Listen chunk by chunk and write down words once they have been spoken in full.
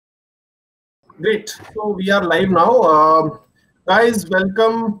Great. So we are live now. Guys,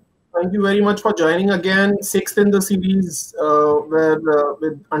 welcome. Thank you very much for joining again. Sixth in the series where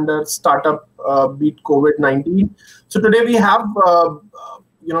with under startup beat COVID-19. So today we have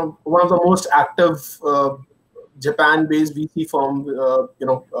one of the most active Japan-based VC firm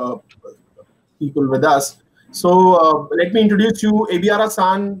people with us. So let me introduce you,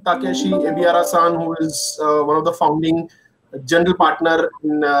 Ebiara-san, Takeshi Ebiara-san, who is one of the founding general partner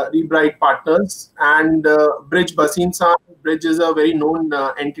in Rebright Partners, and Bridge Bhasin-san. Bridge is a very known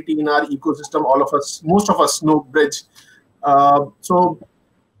entity in our ecosystem. All of us, most of us know Bridge. So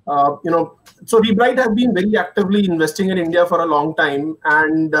Rebright has been very actively investing in India for a long time,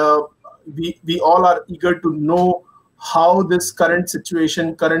 and we all are eager to know how this current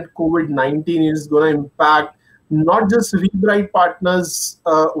situation, current COVID-19 is going to impact not just Rebright Partners'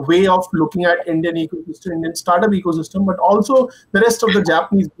 way of looking at Indian ecosystem, Indian startup ecosystem, but also the rest of the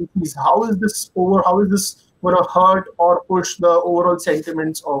Japanese VCs. How is this going to hurt or push the overall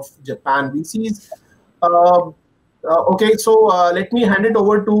sentiments of Japan VCs? Okay, so let me hand it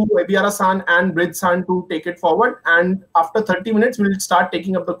over to Ebiara-san and Bridge-san to take it forward. And after 30 minutes, we'll start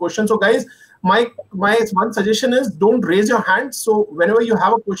taking up the questions. So guys, my one suggestion is don't raise your hand. So whenever you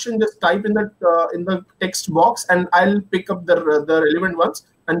have a question, just type in the text box, and I'll pick up the relevant ones,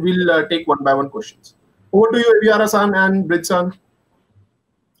 and we'll take one by one questions. Over to you, Ebiara-san and Bridge-san.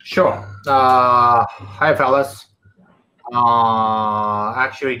 Sure. Hi, fellas.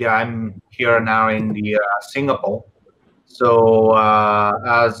 Actually, I'm here now in the Singapore. So,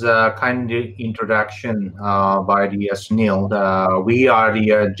 as a kind of introduction by the Sunil, we are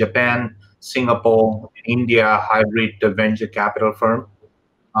the Japan, Singapore, India hybrid venture capital firm.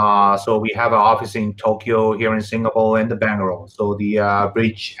 So we have an office in Tokyo, here in Singapore, and the Bangalore. So the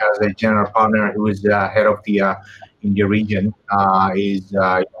Bridge, as a general partner, who is the head of the India region, is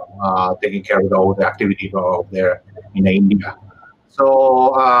taking care of all the activity over there in India.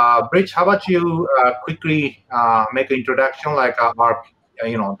 So, Bridge, how about you quickly make an introduction, like some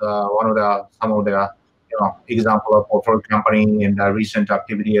of the example of portfolio company and recent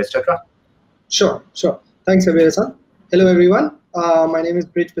activity, etc. Sure. Thanks, Ebiara-san. Hello, everyone. My name is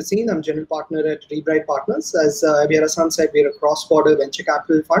Bridge Bhasin. I'm general partner at Rebright Partners. As Ebiara-san said, we're a cross-border venture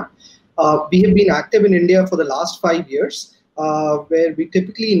capital fund. We have been active in India for the last 5 years, where we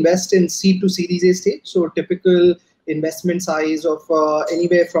typically invest in seed to Series A stage. So typical investment size of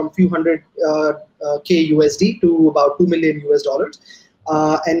anywhere from few hundred K USD to about $2 million US.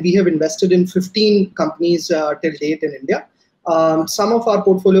 And we have invested in 15 companies till date in India. Some of our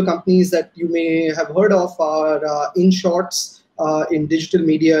portfolio companies that you may have heard of are InShorts in digital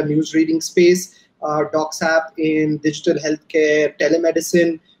media news reading space, DocsApp in digital healthcare,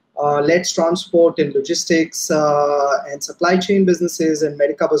 telemedicine, Let's Transport in logistics and supply chain businesses, and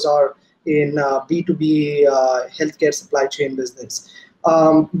Medica Bazaar in B2B healthcare supply chain business.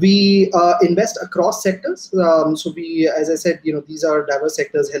 We invest across sectors. So we, as I said, these are diverse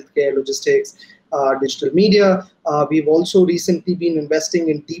sectors: healthcare, logistics, digital media. We've also recently been investing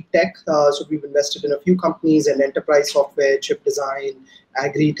in deep tech. So we've invested in a few companies in enterprise software, chip design,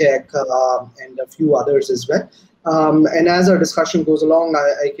 agri-tech, and a few others as well. And as our discussion goes along,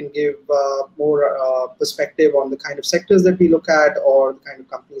 I can give more perspective on the kind of sectors that we look at or the kind of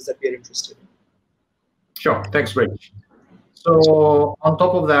companies that we're interested in. Sure. Thanks, Rich. So on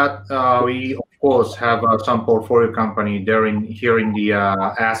top of that, we of course have some portfolio company here in the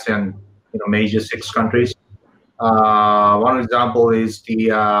ASEAN, major 6 countries. One example is the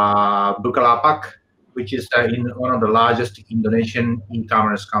Bukalapak, which is one of the largest Indonesian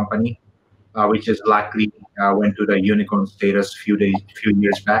e-commerce company, which is likely went to the unicorn status few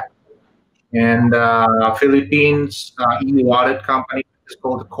years back. And Philippines e-wallet company is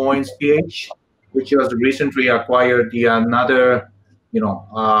called CoinsPH, which was recently acquired the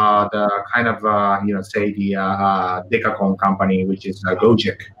kind of say the Decacon company, which is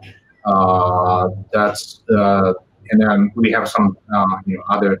Gojek. And then we have some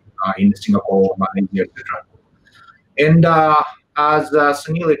other in Singapore, Malaysia, etc. And as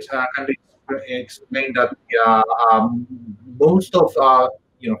Sunil kind of explained that most of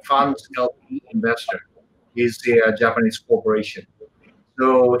funds LP investor is a Japanese corporation.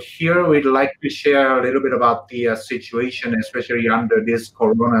 So here we'd like to share a little bit about the situation, especially under this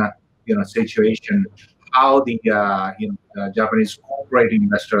Corona situation, how the Japanese corporate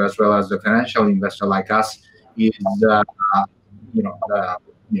investor as well as the financial investor like us is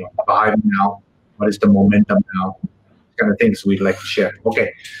behaving now. What is the momentum now? Kind of things we'd like to share.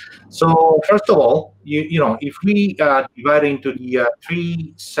 Okay, so first of all, if we divide into the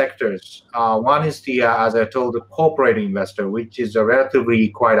 3 sectors, one is the, as I told, the corporate investor, which is a relatively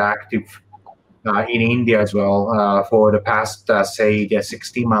quite active in India as well for the past, say,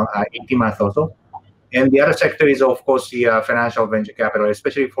 60 months, 18 months or so. And the other sector is, of course, the financial venture capital,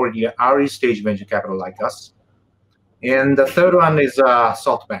 especially for the early stage venture capital like us. And the third one is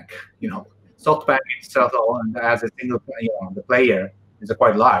SoftBank. SoftBank itself as a single the player is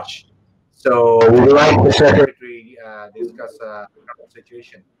quite large. So we would like to separately discuss the current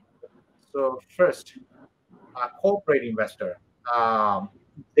situation. So first, a corporate investor,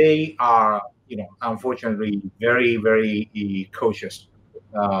 they are, unfortunately, very, very cautious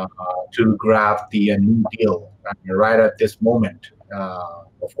to grab the new deal right at this moment.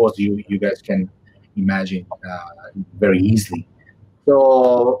 Of course, you guys can imagine very easily.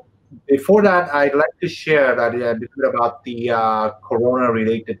 So before that, I'd like to share that a bit about the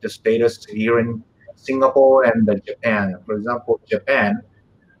corona-related status here in Singapore and Japan. For example, Japan.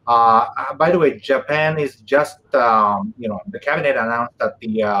 By the way, Japan is just, the cabinet announced that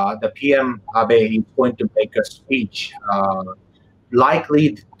the PM Abe is going to make a speech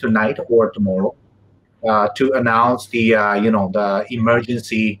likely tonight or tomorrow to announce the, the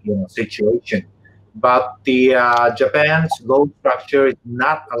emergency, situation. But the Japan's law structure is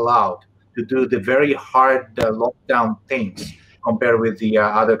not allowed to do the very hard lockdown things compared with the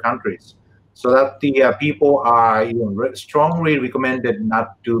other countries. So that the people are strongly recommended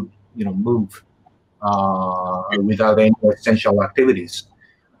not to move without any essential activities.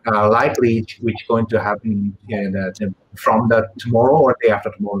 Likely, which is going to happen from the tomorrow or day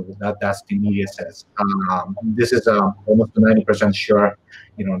after tomorrow. That's the media says. This is almost 90% sure.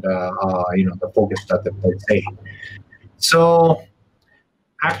 The focus that they say. So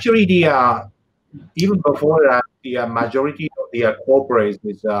actually, the even before that, the majority of the corporates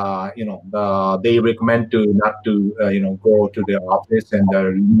is, they recommend to not to, go to the office and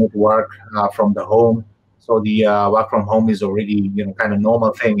remote work from the home. So the work from home is already, kind of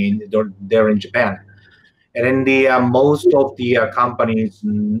normal thing there in Japan. And in the most of the companies,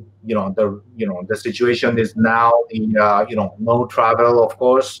 the situation is now the, no travel, of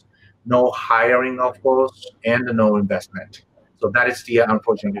course, no hiring, of course, and no investment. So that is the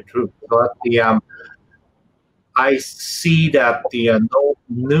unfortunate truth. But the I see that the no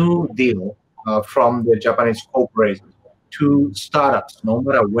new deal from the Japanese corporations to startups, no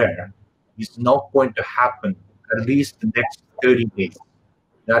matter where, is not going to happen at least the next 30 days.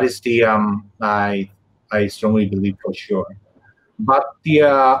 That is the I strongly believe for sure. But the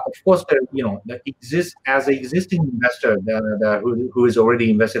of course, the as an existing investor who is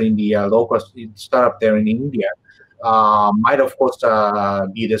already invested in the local startup there in India might of course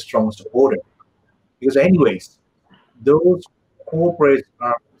be the strong supporter, because anyways, those corporates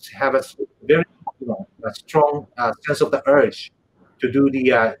have a very a strong sense of the urge to do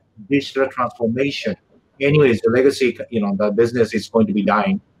the digital transformation. Anyways, the legacy, the business is going to be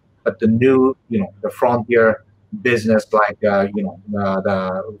dying, but the new, the frontier business, like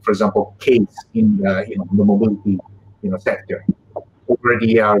for example, case in the mobility, sector, or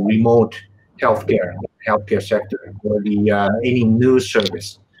the remote healthcare sector, or the any new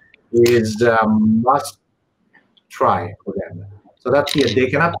service is must try for them. So that's they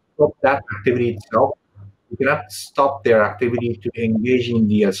cannot stop that activity itself. You cannot stop their activity to engage in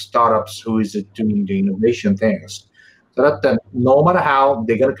the startups who is doing the innovation things. So that no matter how,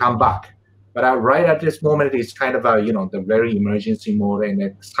 they're gonna come back. But right at this moment, it's kind of a the very emergency mode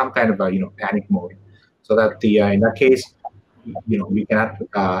and some kind of a panic mode. So that the in that case, we cannot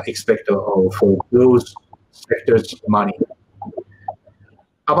expect for those sectors money.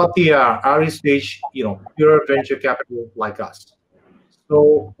 How about the early stage, pure venture capital like us?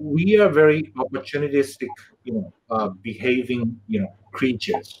 So we are very opportunistic, behaving,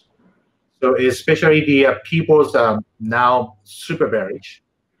 creatures. So especially the people's now super bearish.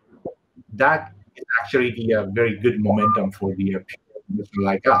 That is actually the very good momentum for the people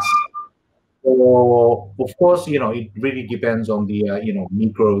like us. So of course, it really depends on the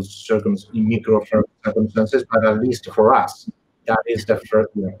micro circumstances, but at least for us, that is the first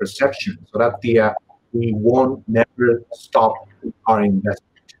perception. So that the we won't never stop our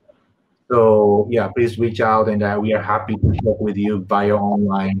investment. So yeah, please reach out, and we are happy to talk with you via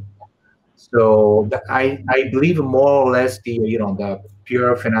online. So I believe more or less the the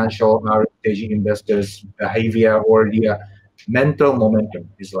pure financial stage investors' behavior or the mental momentum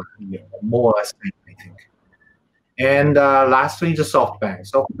is like more or less, I think. And lastly, the SoftBank.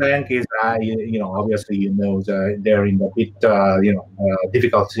 SoftBank is obviously they're in a bit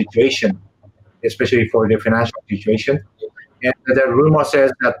difficult situation, especially for the financial situation. And the rumor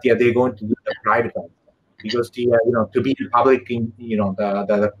says that they're going to do the private one, because the to be public in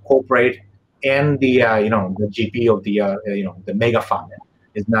the corporate and the the GP of the the mega fund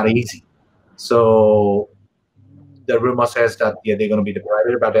is not easy. So the rumor says that they're going to be the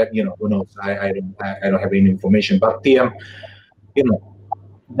private, but that, who knows? I don't have any information. But the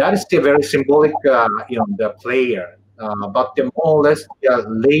that is the very symbolic the player. But the more or less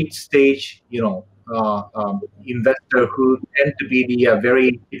late stage investor who tend to be the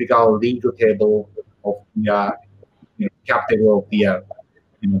very typical legal table of the cap table of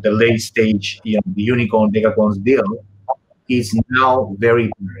the late stage the unicorn decacorns deal is now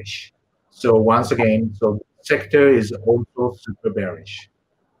very bearish. So once again, sector is also super bearish.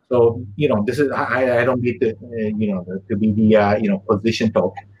 So this is I don't need to to be the position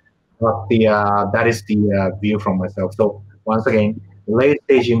talk, but that is the view from myself. So once again, late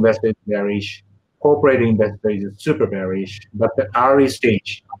stage investor is bearish, corporate investor is super bearish, but the early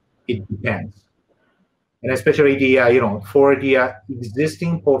stage it depends. And especially the for the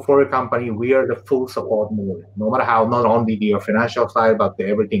existing portfolio company, we are the full support mode. No matter how, not only the financial side, but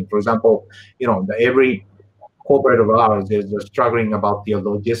everything. For example, every corporate of ours is struggling about the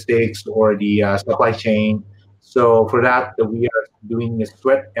logistics or the supply chain. So for that, we are doing a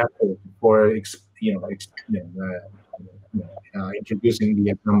sweat effort for introducing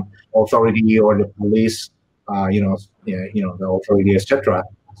the authority or the police, the authority, etc.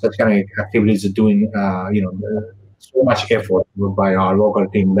 Such kind of activities are doing, so much effort by our local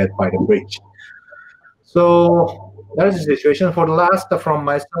team led by the bridge. So that is the situation. For the last from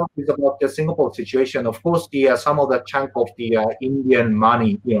myself is about the Singapore situation. Of course, some of the chunk of the Indian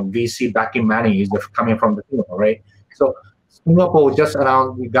money, VC backing money is coming from the Singapore, right? So Singapore just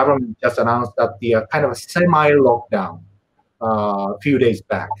announced, the government just announced that the kind of a semi-lockdown a few days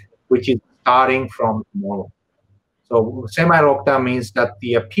back, which is starting from tomorrow. So semi-lockdown means that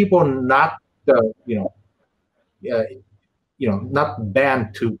the people not not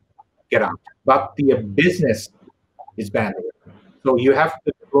banned to get out, but the business is banned. So you have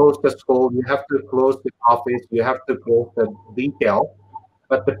to close the school, you have to close the office, you have to close the retail,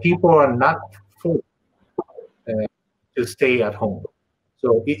 but the people are not forced to stay at home.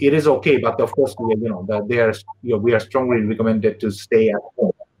 So it is okay, but of course, we are strongly recommended to stay at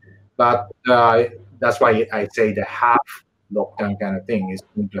home. But that's why I say the half lockdown kind of thing is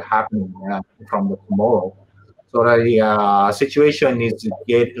going to happen from the tomorrow. So the situation is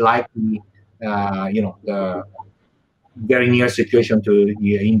likely, the very near situation to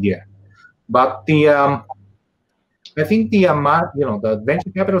India. But I think the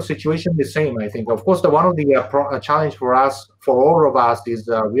venture capital situation is the same. I think, of course, one of the challenge for us, for all of us, is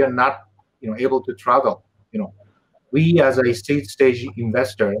we are not able to travel. We as a seed stage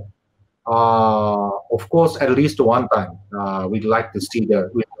investor, of course, at least one time, we'd like to see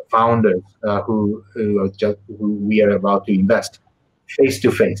the founders who we are about to invest face to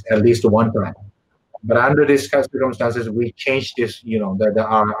face at least one time. But under these circumstances, we changed this.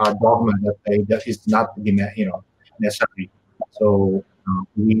 Our dogma that is not necessary. So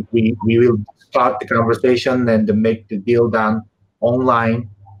we will start the conversation and to make the deal done online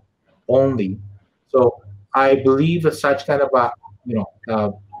only. So I believe such kind of a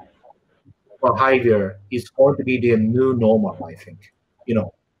behavior is going to be the new normal. I think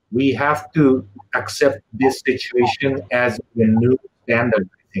we have to accept this situation as the new standard.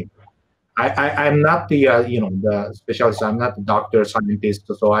 I think I'm not the the specialist. I'm not the doctor,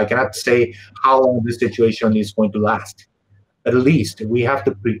 scientist, so I cannot say how long this situation is going to last. At least we have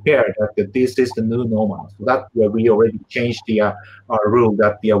to prepare that this is the new normal. So that we already changed our rule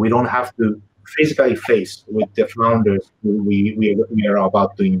that we don't have to physically face with the founders who we are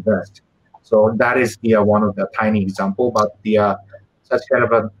about to invest. So that is one of the tiny example, but such kind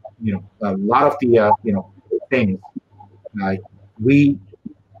of a lot of the things we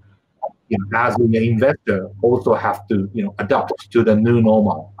as an investor also have to adapt to the new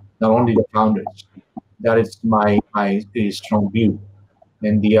normal. Not only the founders. That is my strong view,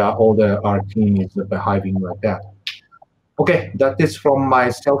 and our team is behaving like that. Okay, that is from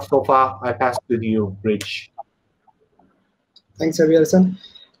myself so far. I pass to you, Rich. Thanks, Abhirasan.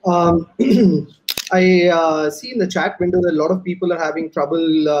 I see in the chat window that a lot of people are having trouble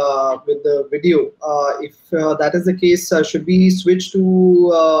with the video. If that is the case, should we switch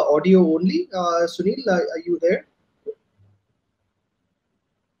to audio only? Sunil, are you there?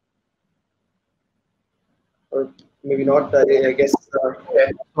 Or maybe not, I guess.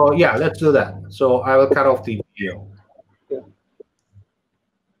 Okay. So yeah, let's do that. So I will cut off the video. Yeah.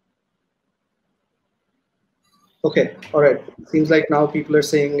 Okay, all right. Seems like now people are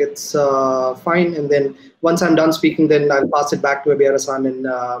saying it's fine, and then once I'm done speaking, then I'll pass it back to Abhiyar-san,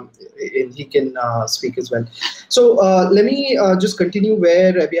 and he can speak as well. So let me just continue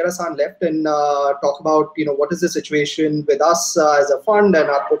where Abhiyar-san left and talk about what is the situation with us as a fund and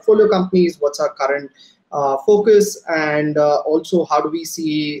our portfolio companies. What's our current focus, and also how do we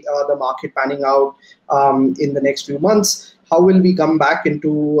see the market panning out in the next few months? How will we come back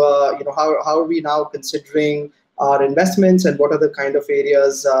into how are we now considering our investments, and what are the kind of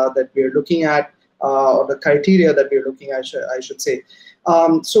areas that we're looking at, or the criteria that we're looking at, I should say.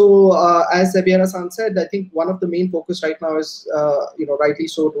 So as Abhiyar-san said, I think one of the main focus right now is, rightly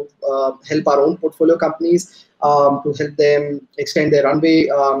so, to help our own portfolio companies, to help them extend their runway.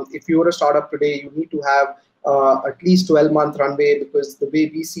 If you're a startup today, you need to have at least 12-month runway, because the way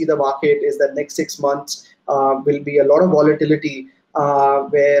we see the market is that next 6 months will be a lot of volatility,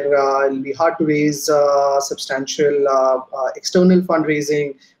 where it'll be hard to raise substantial external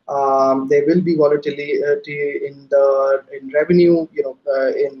fundraising. There will be volatility in revenue.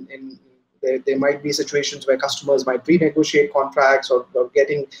 There might be situations where customers might renegotiate contracts, or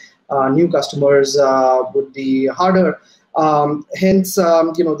getting new customers would be harder. Hence,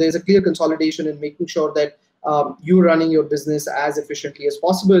 there's a clear consolidation in making sure that you're running your business as efficiently as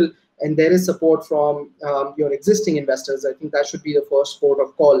possible, and there is support from your existing investors. I think that should be the first port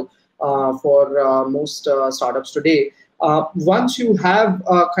of call for most startups today. Once you have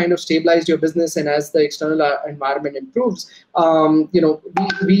kind of stabilized your business, and as the external environment improves,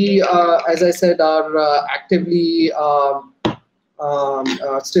 we as I said, are actively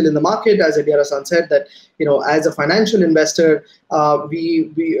still in the market. As Abhiyar-san said, that as a financial investor,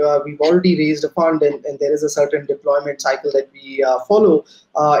 we've already raised a fund, and there is a certain deployment cycle that we follow.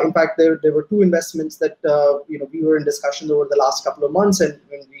 In fact, there were 2 investments that we were in discussions over the last couple of months, and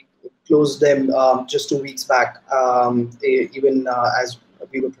we closed them just 2 weeks back, even as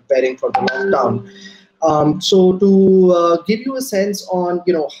we were preparing for the lockdown. So to give you a sense on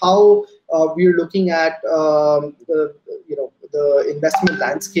how we're looking at the investment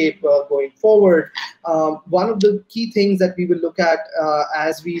landscape going forward, one of the key things that we will look at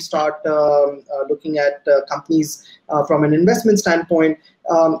as we start looking at companies from an investment standpoint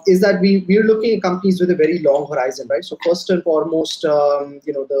is that we're looking at companies with a very long horizon, right? So first and foremost,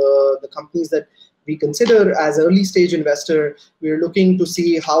 the companies that we consider as early stage investor, we're looking to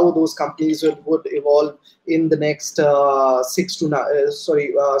see how those companies would evolve in the next 6 to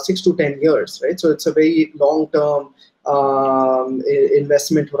 10 years, right? So it's a very long term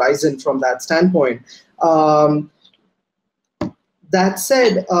investment horizon from that standpoint. That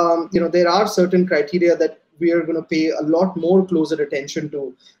said, there are certain criteria that we are going to pay a lot more closer attention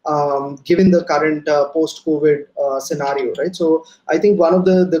to, given the current post-COVID scenario, right? So I think one of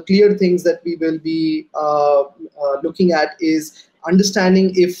the clear things that we will be looking at is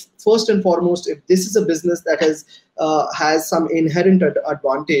understanding if, first and foremost, if this is a business that has some inherent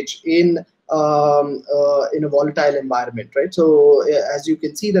advantage in a volatile environment, right? So as you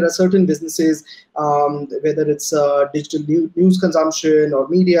can see, there are certain businesses, whether it's digital news consumption or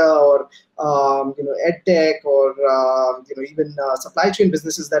media or ed tech or even supply chain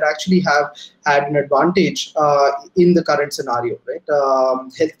businesses that actually have had an advantage in the current scenario, right?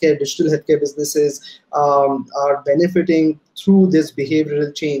 Digital healthcare businesses are benefiting through this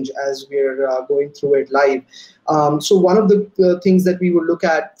behavioral change as we're going through it live. So one of the things that we will look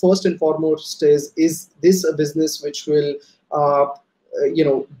at first and foremost is this a business which will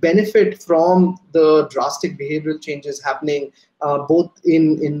benefit from the drastic behavioral changes happening both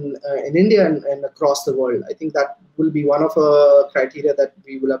in India and across the world. I think that will be one of criteria that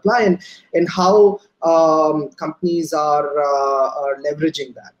we will apply, and how companies are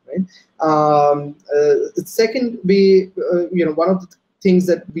leveraging that, right? Second, one of the things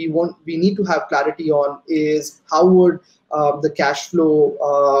that we need to have clarity on is how would the cash flow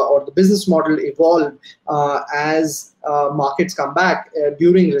or the business model evolve as markets come back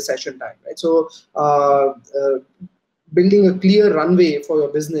during recession time, right? So building a clear runway for your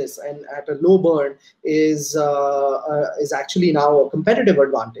business and at a low burn is actually now a competitive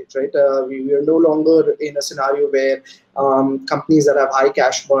advantage, right? We are no longer in a scenario where companies that have high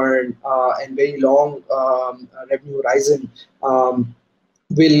cash burn and very long revenue horizon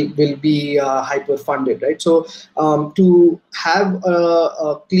will be hyper funded, right? So to have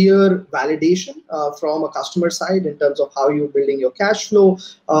a clear validation from a customer side in terms of how you're building your cash flow,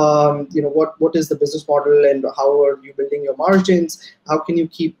 what is the business model and how are you building your margins? How can you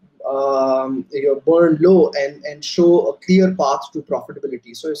keep your burn low and show a clear path to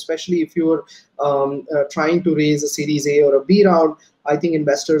profitability? So especially if you're trying to raise a Series A or a B round, I think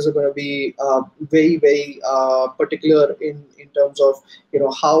investors are going to be very, very particular in terms of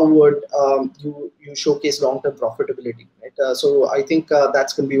how would you showcase long-term profitability, right? So I think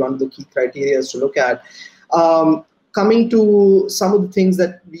that's going to be one of the key criteria to look at. Coming to some of the things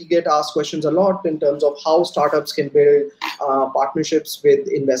that we get asked questions a lot in terms of how startups can build partnerships with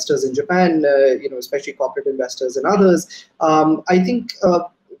investors in Japan, especially corporate investors and others. I think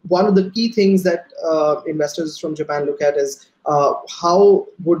one of the key things that investors from Japan look at is how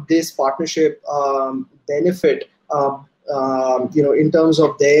would this partnership benefit in terms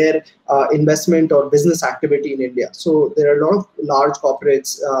of their investment or business activity in India. So there are a lot of large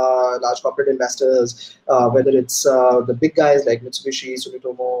corporates, large corporate investors, whether it's the big guys like Mitsubishi,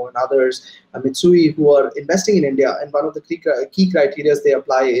 Sumitomo, and others, Mitsui, who are investing in India. And one of the key criteria they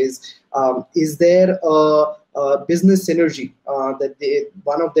apply is there a business synergy that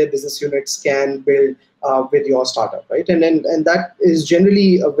one of their business units can build with your startup, right? And that is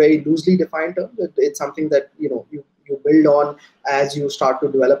generally a very loosely defined term. It's something that you build on as you start to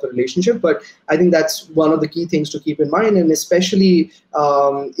develop a relationship. But I think that's one of the key things to keep in mind, and especially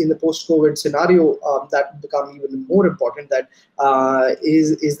in the post-COVID scenario, that become even more important. That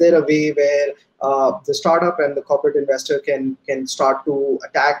is there a way where the startup and the corporate investor can start to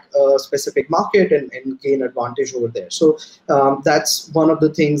attack a specific market and gain advantage over there. So that's one of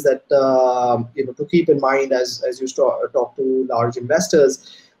the things that to keep in mind as you talk to large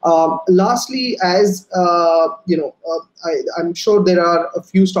investors. Lastly, as I'm sure there are a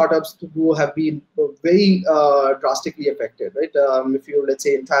few startups who have been very drastically affected, right? If you, let's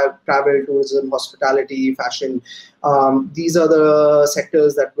say, in travel, tourism, hospitality, fashion, these are the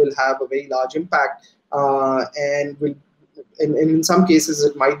sectors that will have a very large impact, and will, and in some cases,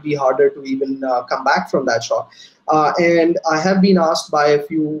 it might be harder to even come back from that shock. And I have been asked by a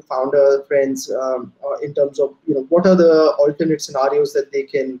few founder friends in terms of what are the alternate scenarios that they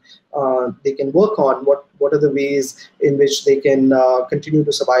can work on. What are the ways in which they can continue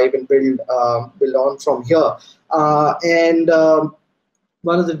to survive and build on from here. And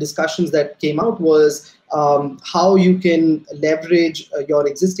one of the discussions that came out was how you can leverage your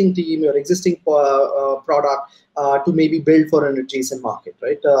existing team, your existing product to maybe build for an adjacent market,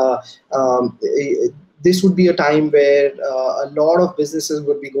 right? This would be a time where a lot of businesses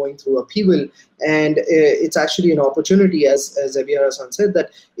would be going through upheaval, and it's actually an opportunity, as Abhihara-san said,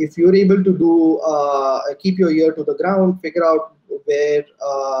 that if you're able to do keep your ear to the ground, figure out where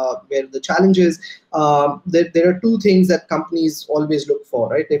the challenge is. There are two things that companies always look for,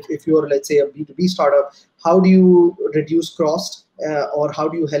 right? If you're, let's say, a B2B startup, how do you reduce cost? Or how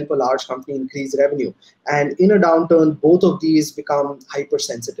do you help a large company increase revenue? And in a downturn, both of these become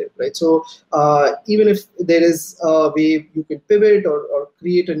hypersensitive, right? So even if there is a way you can pivot or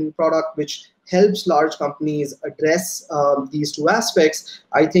create a new product which helps large companies address these two aspects,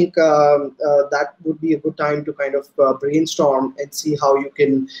 I think that would be a good time to kind of brainstorm and see how you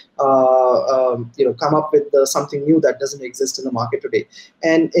can come up with something new that doesn't exist in the market today.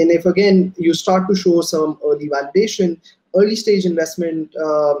 And if again you start to show some early validation, early stage investment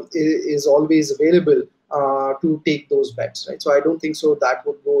is always available to take those bets, right? So I don't think so that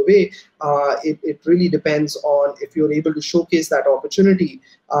would go away. It really depends on if you're able to showcase that opportunity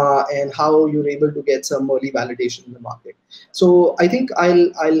and how you're able to get some early validation in the market. So I think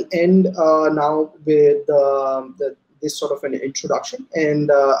I'll end now with this sort of an introduction, and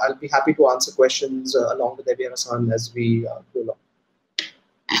I'll be happy to answer questions along with Abhihara-san as we go along.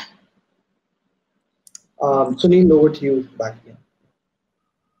 Sunil, over to you back again.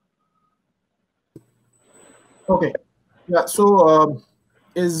 Okay. Yeah. So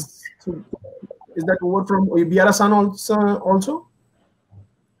is that over from Abhihara-san also?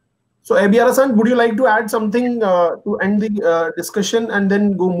 So Abhihara-san, would you like to add something to end the discussion and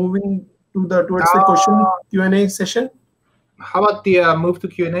then go moving to towards the question Q&A session? How about the move to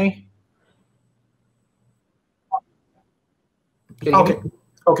Q&A? Okay.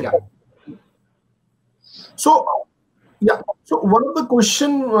 Okay. Yeah. So, yeah. So one of the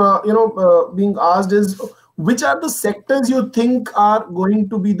question being asked is, which are the sectors you think are going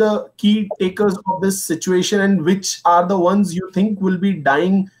to be the key takers of this situation, and which are the ones you think will be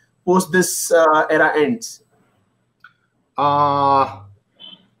dying post this era ends? No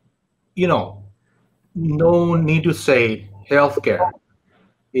need to say healthcare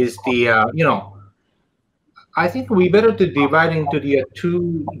is the I think we better to divide into the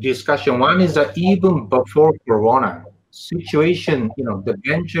two discussion. One is that even before Corona situation, the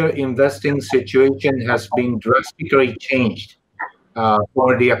venture investing situation has been drastically changed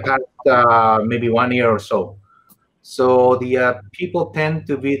for the past maybe 1 year or so. So the people tend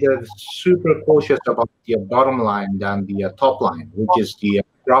to be super cautious about the bottom line than the top line, which is the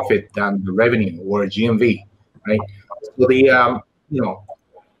profit than the revenue or GMV, right? So the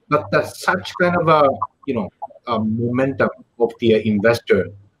but such kind of a momentum of the investor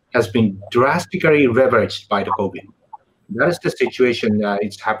has been drastically leveraged by the COVID. That is the situation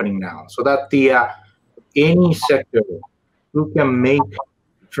it's happening now. So that the any sector who can make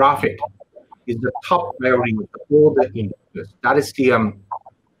profit is the top priority of all the investors. That is the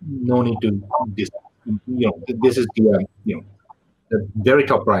no need to this. This is the the very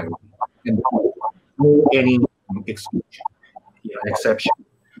top priority, and no any exclusion, exception.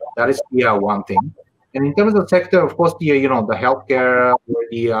 That is the one thing. And in terms of sector, of course, the the healthcare or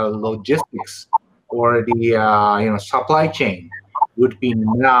the logistics or the supply chain would be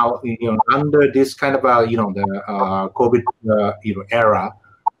now under this kind of the COVID era,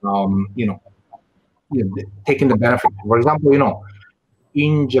 taking the benefit. For example,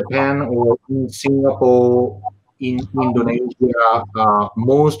 in Japan or in Singapore, in Indonesia,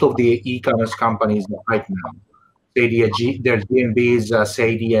 most of the e-commerce companies right now say their GMV is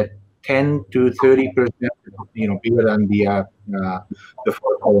say the 10 to 30%, bigger than the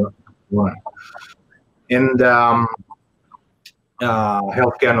before Corona. And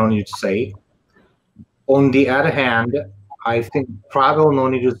healthcare, no need to say. On the other hand, I think travel, no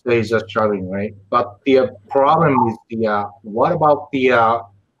need to say, is just struggling, right? But the problem is what about the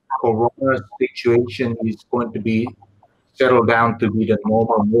Corona situation is going to be settled down to be the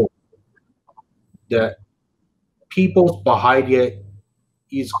normal mode? The people's behavior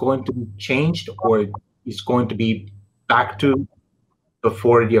is going to be changed, or is going to be back to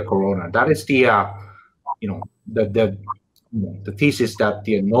before the Corona. That is the the thesis that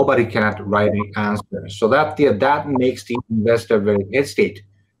nobody cannot write an answer. So that that makes the investor very hesitate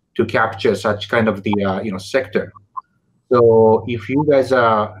to capture such kind of the sector. So if you guys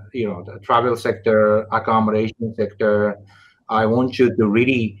are the travel sector, accommodation sector, I want you to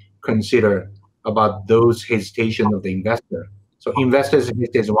really consider about those hesitation of the investor. So investors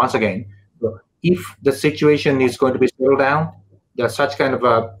hesitate once again. So if the situation is going to be settled down, there's such kind of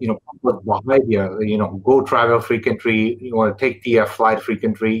a behavior, go travel frequently or take the flight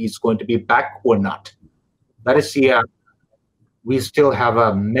frequently is going to be back or not. That is the we still have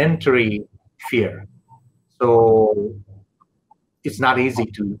a mentary fear. So it's not easy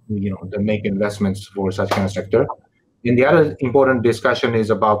to to make investments for such kind of sector. And the other important discussion is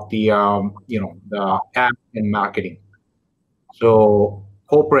about the the ad and marketing. So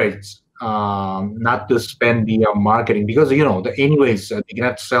corporates not to spend the marketing, because anyways they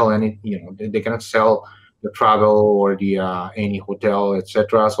cannot sell any they cannot sell the travel or the any hotel,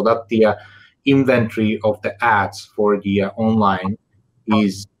 etc. So that the inventory of the ads for the online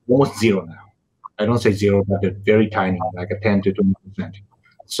is almost zero now. I don't say zero, but they're very tiny, like a 10 to 20%.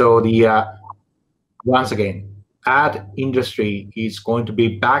 So the once again, ad industry is going to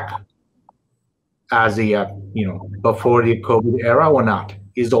be back as a before the COVID era or not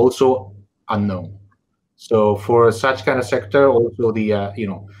is also unknown. So for such kind of sector, also the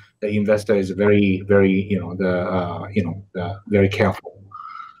the investor is very very careful.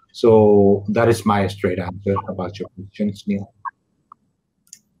 So that is my straight answer about your questions, Neil.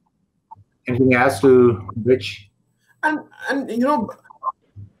 Anything else to Rich? And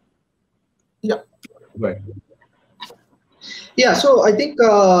yeah. Right. Yeah, so I think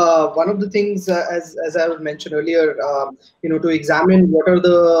one of the things, as I mentioned earlier, to examine what are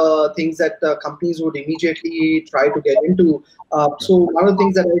the things that companies would immediately try to get into. So one of the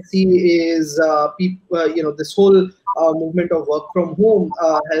things that I see is people, this whole movement of work from home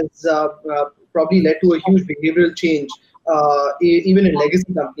has probably led to a huge behavioral change. Even in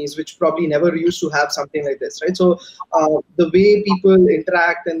legacy companies, which probably never used to have something like this, right? So the way people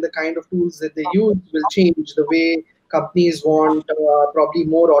interact and the kind of tools that they use will change. The way companies want probably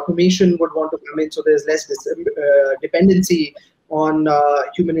more automation would want to come in, so there's less dependency on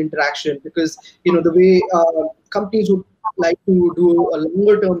human interaction, because the way companies would like to do a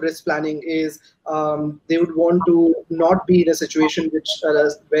longer term risk planning is they would want to not be in a situation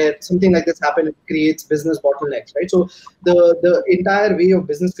where something like this happens, it creates business bottlenecks, right? So the entire way of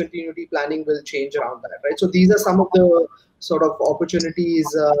business continuity planning will change around that, right? So these are some of the sort of opportunities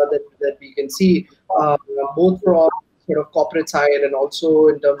that we can see, both from sort of corporate side and also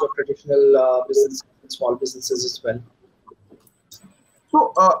in terms of traditional business and small businesses as well.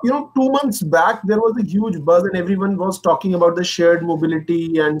 So, 2 months back, there was a huge buzz and everyone was talking about the shared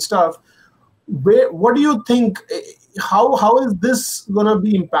mobility and stuff. What do you think? How is this going to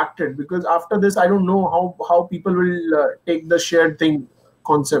be impacted? Because after this, I don't know how people will take the shared thing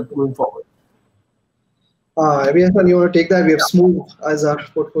concept going forward. Abhinav, you want to take that? We have Smooth as our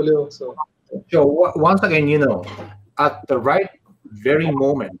portfolio. So once again, at the right very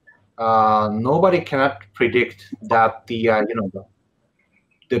moment, nobody cannot predict that the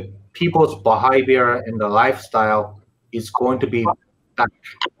people's behavior and the lifestyle is going to be back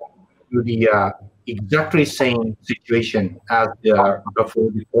to the exactly same situation as before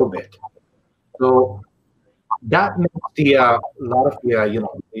the COVID. So that makes lot of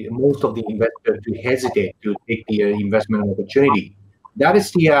most of the investors to hesitate to take the investment opportunity. That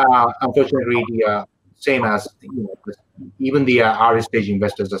is unfortunately the same as even the early stage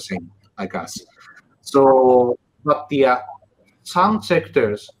investors are same like us. So, but the some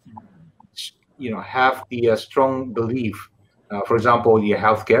sectors have the strong belief. For example, the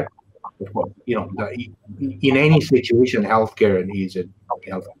healthcare. Of course, in any situation, healthcare is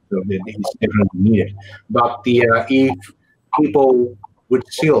definitely needed. But if people would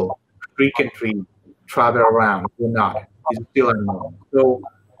still frequently travel around or not is still unknown. So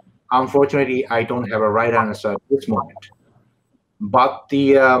unfortunately, I don't have a right answer at this moment. But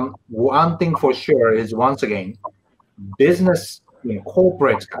the one thing for sure is, once again, business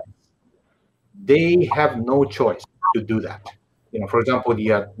corporates, they have no choice to do that. For example,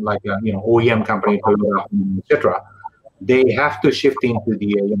 the OEM company, Toyota, etc. They have to shift into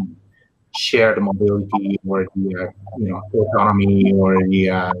the shared mobility or the autonomy or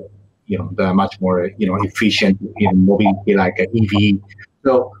the the much more efficient mobility like EV.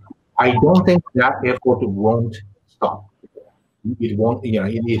 So I don't think that effort won't stop. It won't.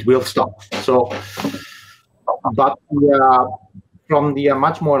 It will stop. So, but from the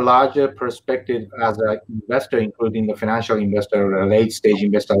much more larger perspective as an investor, including the financial investor or a late stage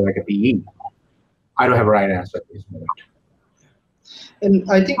investor like a PE, I don't have a right answer at this moment. And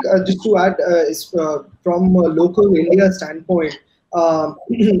I think just to add, is from a local India standpoint,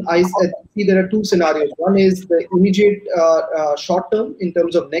 I see there are two scenarios. One is the immediate short term in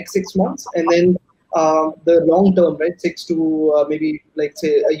terms of next 6 months, and then the long term, right? 6 to maybe like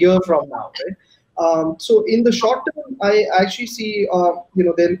say a year from now, right? So in the short term, I actually see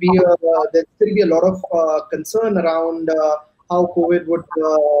there'll still be a lot of concern around how COVID would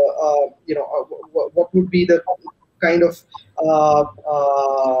what would be the kind of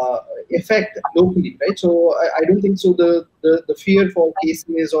effect locally, right? So I don't think so. The fear for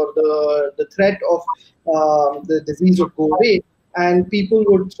cases or the threat of the disease would go away, and people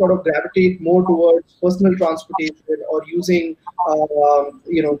would sort of gravitate more towards personal transportation or using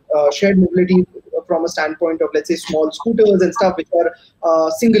shared mobility from a standpoint of, let's say, small scooters and stuff which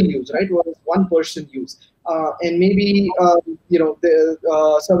are single use, right? Whereas one person use. And maybe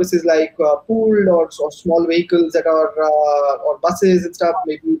the services like pooled or small vehicles that are or buses and stuff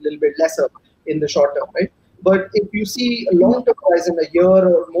maybe a little bit lesser in the short term, right? But if you see a long-term horizon, a year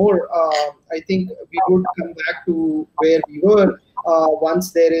or more, I think we would come back to where we were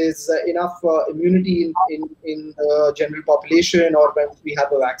once there is enough immunity in the general population, or when we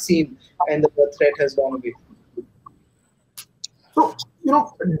have a vaccine and the threat has gone away. So,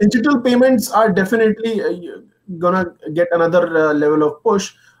 digital payments are definitely gonna get another level of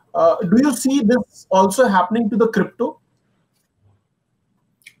push. Do you see this also happening to the crypto?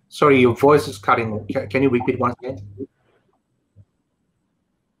 Sorry, your voice is cutting. Can you repeat once again?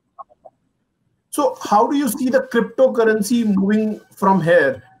 So how do you see the cryptocurrency moving from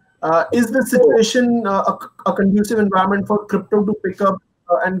here? Is the situation a conducive environment for crypto to pick up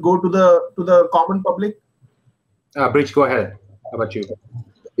and go to the common public? Bridge, go ahead. How about you?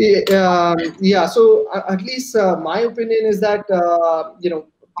 Yeah. So at least my opinion is that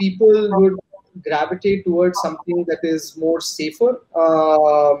people would gravitate towards something that is more safer,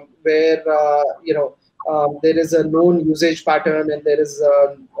 where there is a known usage pattern and there is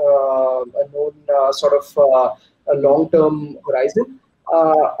a known sort of a long-term horizon.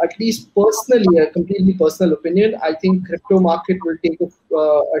 At least personally, a completely personal opinion, I think crypto market will take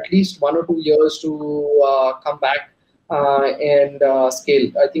at least 1 or 2 years to come back and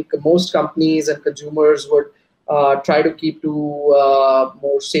scale. I think most companies and consumers would try to keep to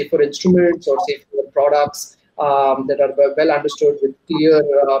more safer instruments or safer products that are well understood with clear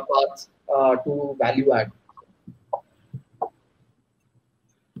paths to value add.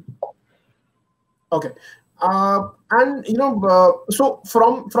 Okay, and so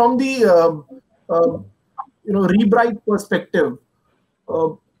from the Rebright perspective,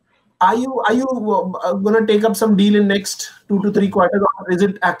 are you going to take up some deal in next 2 to 3 quarters, or is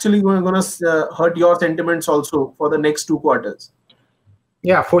it actually going to hurt your sentiments also for the next 2 quarters?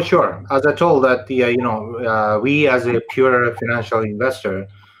 Yeah, for sure. As I told that we as a pure financial investor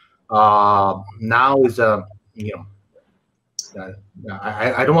now is I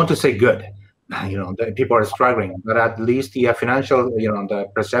don't want to say good. the people are struggling, but at least the financial, the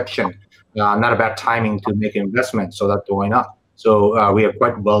perception, not a bad timing to make investment, so that's why not. So we are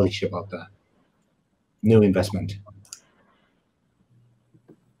quite bullish about the new investment.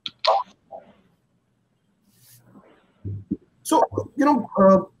 So,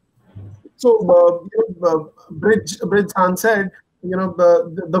 Bridge Han said,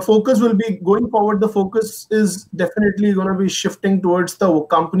 the focus will be going forward. The focus is definitely going to be shifting towards the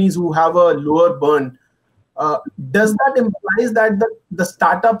companies who have a lower burn. Does that implies that the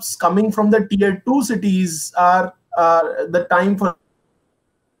startups coming from the tier 2 cities are the time for,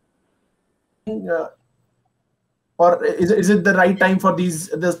 or is it the right time for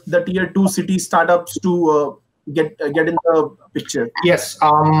the tier 2 city startups to get in the picture? Yes,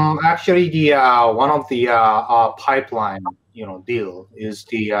 actually, the one of the pipeline deal is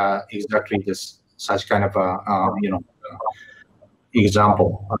the exactly this such kind of a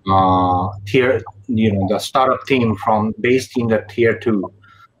example. The startup team based in the tier 2,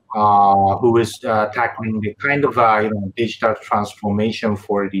 who is tackling the kind of digital transformation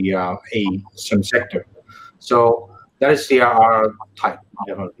for the some sector. So that is our type,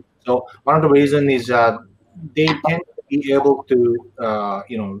 definitely. So one of the reasons is they tend to be able to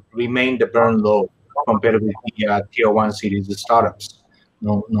remain the burn low compared with the tier 1 cities, the startups.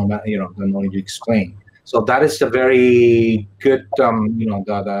 No matter the knowledge to explain. So that is a very good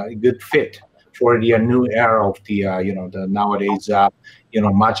the good fit for the new era of the the nowadays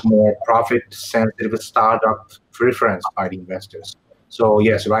much more profit sensitive startup preference by the investors. So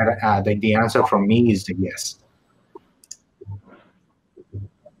yes, right. The answer from me is yes.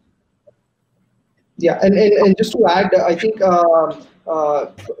 Yeah, and just to add, I think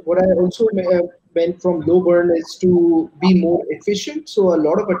what I also meant from low burn is to be more efficient. So a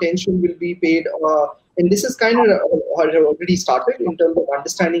lot of attention will be paid, and this is kind of already started in terms of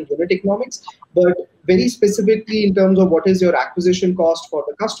understanding unit economics, but very specifically in terms of what is your acquisition cost for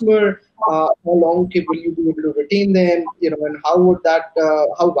the customer, how long will you be able to retain them, and how would that,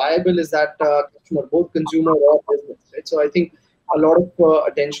 how viable is that customer, both consumer or business, right? So I think a lot of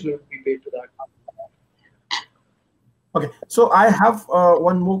attention will be paid to that. Okay, so I have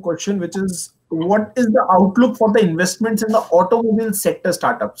one more question, which is, what is the outlook for the investments in the automobile sector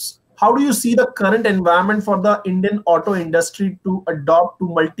startups? How do you see the current environment for the Indian auto industry to adopt to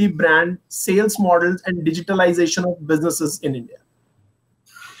multi-brand sales models and digitalization of businesses in India?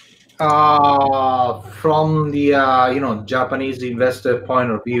 From the Japanese investor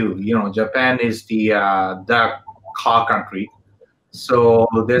point of view, Japan is the car country. So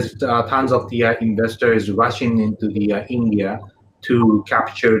there's tons of the investors rushing into the India to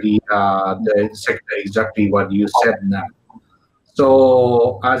capture the sector, exactly what you said now.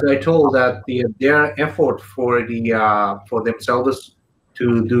 So as I told that their effort for themselves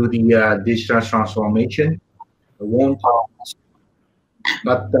to do the digital transformation won't.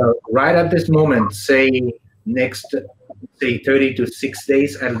 But right at this moment, say 30 to 6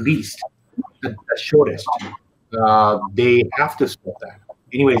 days at least, the shortest. They have to stop that.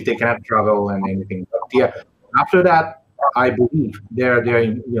 Anyways, they cannot travel and anything. But yeah, after that, I believe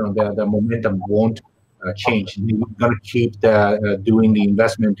the momentum won't change. They're gonna keep doing the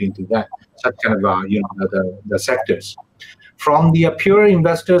investment into that such kind of the sectors. From the pure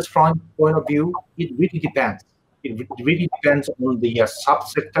investors' point of view, it really depends. It really depends on the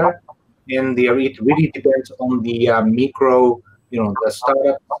subsector, and it really depends on the micro, the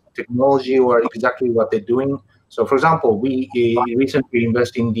startup technology or exactly what they're doing. So, for example, we recently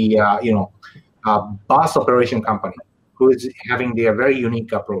invested in the bus operation company who is having their very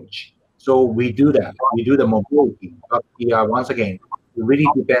unique approach. So we do that. We do the mobility, but once again, it really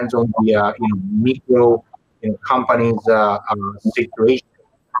depends on the micro companies' situation.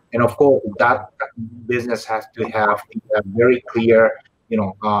 And of course, that business has to have a very clear,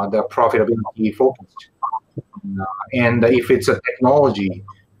 the profitability focused. And if it's a technology,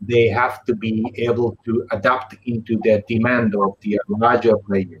 they have to be able to adapt into the demand of the larger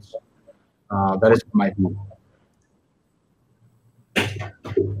players. That is my view.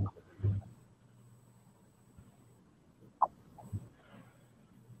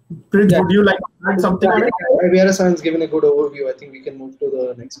 Prince, would you like to add something on it? Abhiyara-san has given a good overview. I think we can move to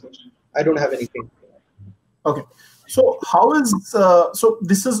the next question. I don't have anything. Okay. So how is so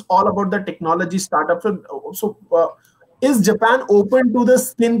this is all about the technology startups. So is Japan open to the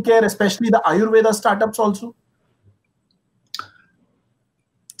skincare, especially the Ayurveda startups also?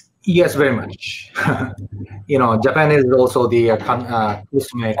 Yes, very much. Japan is also the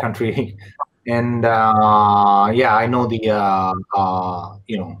consumer country, and yeah, I know the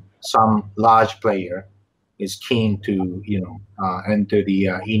some large player is keen to enter the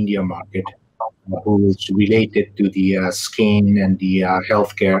India market. who is related to the skin and the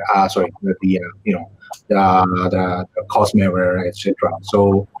healthcare. The cosmewear, etc.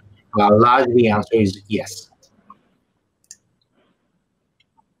 So largely, the answer is yes.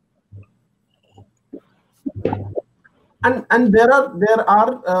 And there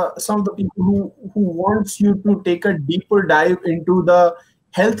are some of the people who wants you to take a deeper dive into the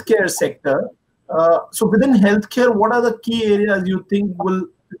healthcare sector. So within healthcare, what are the key areas you think will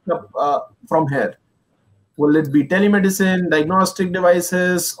pick up from here? Will it be telemedicine, diagnostic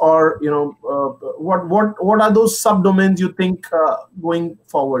devices, or what are those subdomains you think going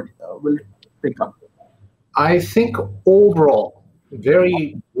forward will pick up? I think overall,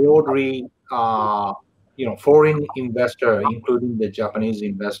 very broadly, foreign investor, including the Japanese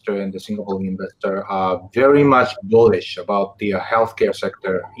investor and the Singapore investor, are very much bullish about the healthcare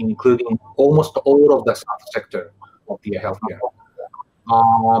sector, including almost all of the sector of the healthcare.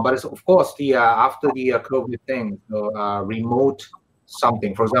 But it's, of course, after the COVID thing, remote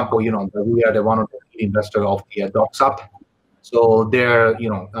something. For example, we are the one of the lead investor of the DocSup. So their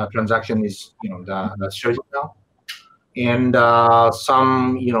transaction is the surging now. And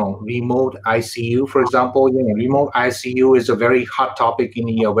some remote ICU, for example, remote ICU is a very hot topic in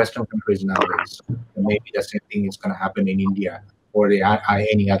the Western countries nowadays. And maybe the same thing is going to happen in India or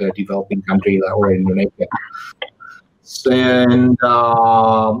any other developing country or Indonesia. And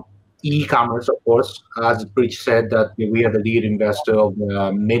e-commerce, of course, as Bridge said, that we are the lead investor of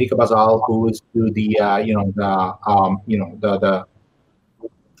Medica Bazaar, who is to the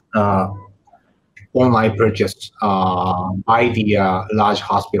online purchase by the large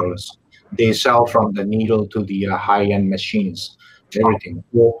hospitals. They sell from the needle to the high-end machines, everything.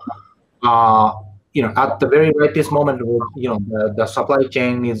 So, at the very right this moment, the supply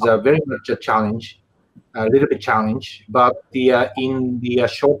chain is very much a challenge. A little bit challenge, but in the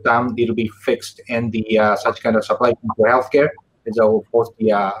short term it'll be fixed, and the such kind of supply chain for healthcare is of course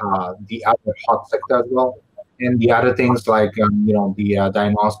the other hot sector as well, and the other things like the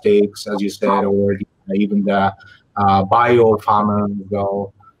diagnostics, as you said, or even the biopharma as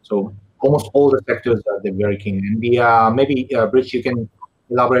well. So almost all the sectors are they're very keen. And the maybe Bridge, you can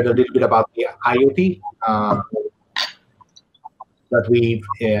elaborate a little bit about the IoT that we've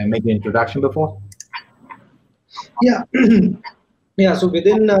made the introduction before. Yeah, yeah. So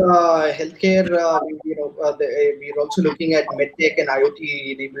within healthcare, we're also looking at medtech and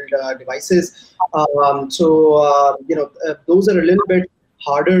IoT-enabled devices. Those are a little bit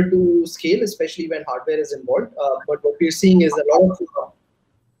harder to scale, especially when hardware is involved. But what we're seeing is a lot of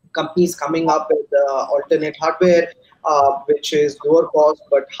companies coming up with alternate hardware, which is lower cost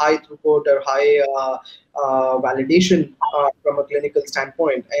but high throughput or high validation from a clinical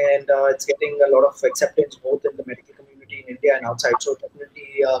standpoint, and it's getting a lot of acceptance both in the medical community in India and outside. So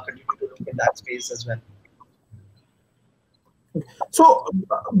definitely continue to look in that space as well. So,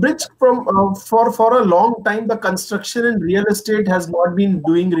 Bridge, for a long time, the construction and real estate has not been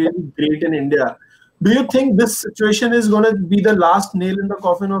doing really great in India. Do you think this situation is going to be the last nail in the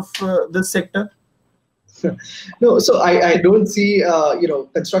coffin of this sector? No, so I don't see,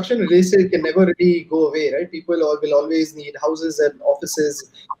 construction and real estate can never really go away, right? People will always need houses and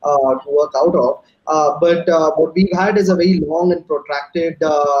offices to work out of. But what we've had is a very long and protracted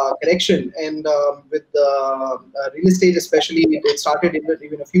correction. And with real estate especially, it started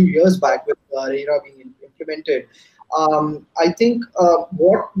even a few years back with RERA being implemented. I think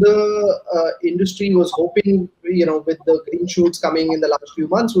what the industry was hoping, with the green shoots coming in the last few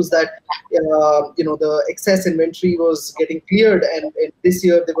months, was that the excess inventory was getting cleared, and this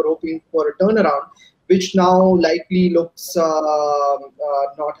year they were hoping for a turnaround, which now likely looks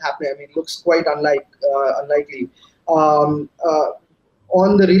not happening. I mean, looks quite unlikely.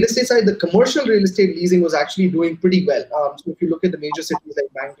 On the real estate side, the commercial real estate leasing was actually doing pretty well. So if you look at the major cities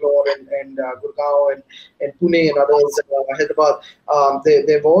like Bangalore and Gurgaon and Pune and others, Hyderabad,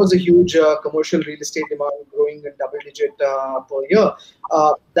 there was a huge commercial real estate demand growing in double-digit per year.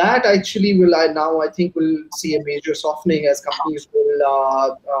 That actually I think will see a major softening as companies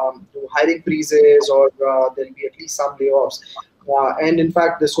will do hiring freezes, or there'll be at least some layoffs. And in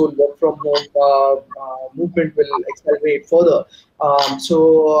fact, this whole work from home movement will accelerate further.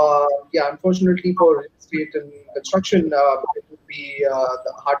 Unfortunately for real estate and construction, it would be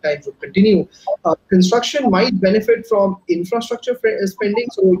the hard times would continue. Construction might benefit from infrastructure spending.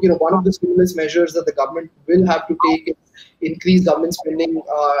 So, one of the stimulus measures that the government will have to take is increase government spending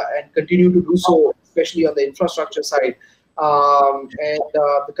and continue to do so, especially on the infrastructure side.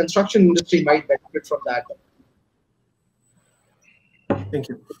 The construction industry might benefit from that. Thank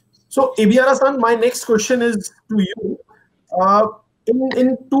you. So, Ebihara-san, my next question is to you.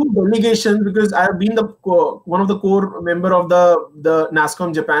 in two delegations, because I have been one of the core member of the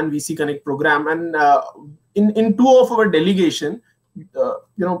NASSCOM Japan VC Connect program, and in two of our delegation,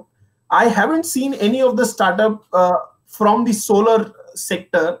 I haven't seen any of the startup from the solar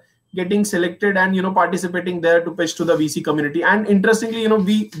sector getting selected and participating there to pitch to the VC community. And interestingly,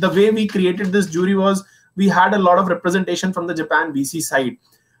 the way we created this jury was we had a lot of representation from the Japan VC side.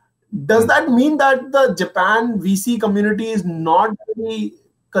 Does that mean that the Japan VC community is not really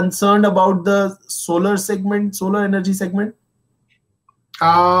concerned about the solar energy segment?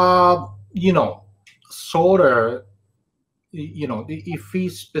 Solar, if we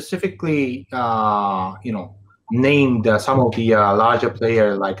specifically, named some of the larger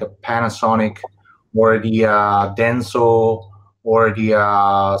players like a Panasonic or the Denso or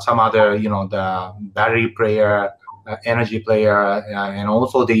the some other, the battery player, energy player, and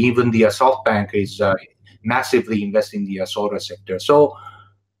also even the SoftBank is massively investing in the solar sector. So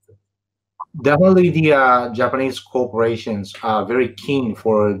definitely the Japanese corporations are very keen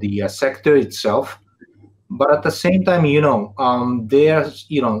for the sector itself. But at the same time, there's,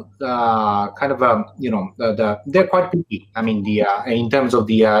 kind of, they're quite picky. I mean, in terms of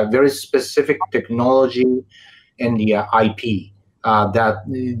the very specific technology and the IP, that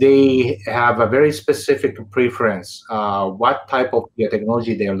they have a very specific preference, what type of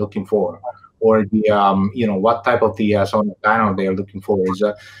technology they are looking for, or the, what type of the solar panel they are looking for is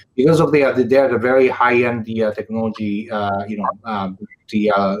because of they are the very high-end technology,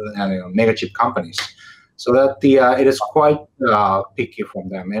 mega chip companies. So that it is quite picky from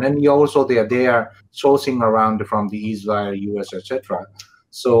them, and then also they are sourcing around from the Israel, US, etc.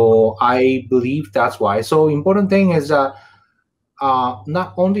 So I believe that's why. So important thing is not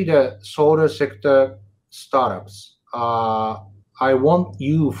only the solar sector startups. I want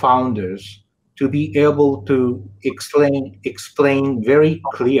you founders to be able to explain very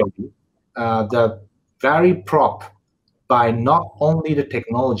clearly the value prop by not only the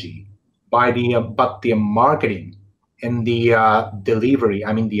technology, but the marketing and the delivery.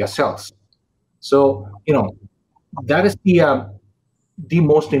 I mean the sales. So that is the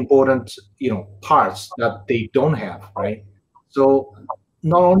most important parts that they don't have, right? So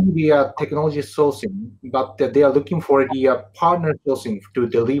not only the technology sourcing, but that they are looking for the partner sourcing to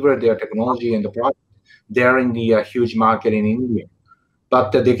deliver their technology and the product. They're in the huge market in India,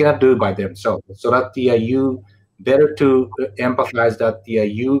 but they cannot do it by themselves. So that you better to emphasize that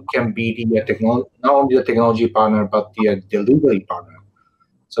you can be the not only the technology partner, but the delivery partner,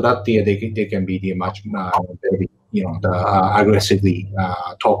 so that they can be the much very, aggressively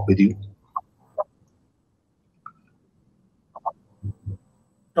talk with you.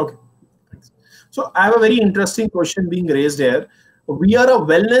 Okay, thanks. So I have a very interesting question being raised here. We are a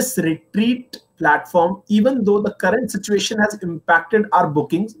wellness retreat platform, even though the current situation has impacted our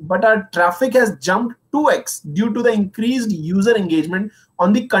bookings, but our traffic has jumped 2x due to the increased user engagement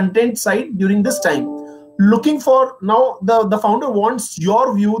on the content side during this time. Looking for now, the founder wants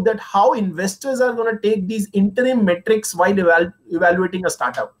your view that how investors are going to take these interim metrics while evaluating a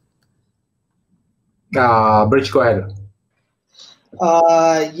startup. Bridge, go ahead.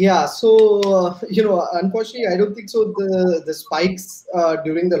 Yeah, so unfortunately, I don't think so. The spikes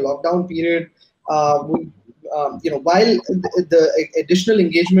during the lockdown period would, while the additional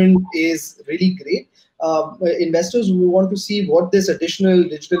engagement is really great, investors who want to see what this additional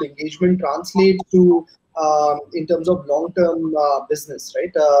digital engagement translates to in terms of long-term business,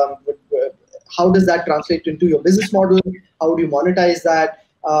 right? How does that translate into your business model? How do you monetize that?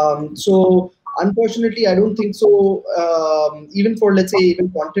 So unfortunately, I don't think so. Even for, let's say,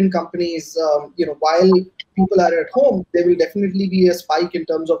 even content companies, while people are at home, there will definitely be a spike in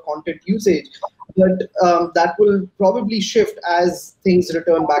terms of content usage, but that will probably shift as things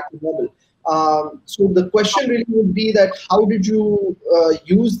return back to normal. So the question really would be that how did you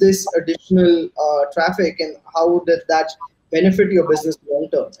use this additional traffic, and how did that benefit your business long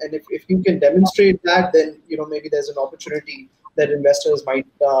term? And if you can demonstrate that, then maybe there's an opportunity that investors might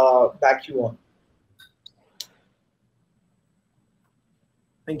back you on.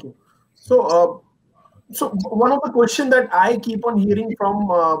 Thank you. So, so one of the questions that I keep on hearing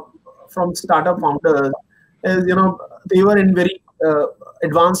from startup founders is, they were in very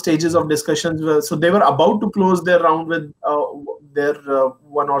advanced stages of discussions. So they were about to close their round with their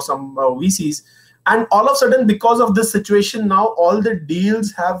one or some VCs. And all of a sudden, because of this situation, now all the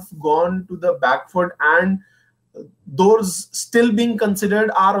deals have gone to the back foot, and those still being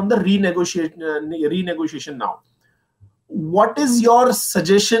considered are on the renegotiation now. What is your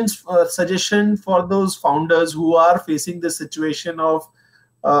suggestion for those founders who are facing the situation of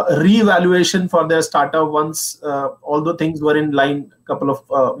reevaluation for their startup once all the things were in line a couple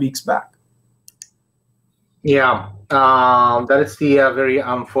of weeks back? Yeah, that is the very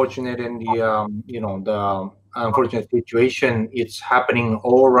unfortunate and the unfortunate situation. It's happening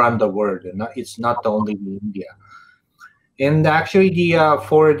all around the world, and it's not only in India. And actually,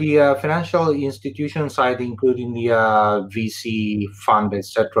 for the financial institution side, including the VC fund,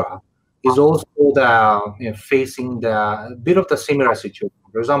 etc., is also facing the bit of the similar situation.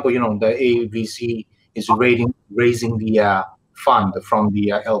 For example, the AVC is raising the fund from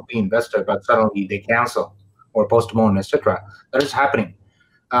the LP investor, but suddenly they cancel or postpone, etc. That is happening.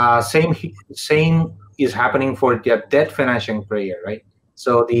 Same is happening for the debt financing player, right?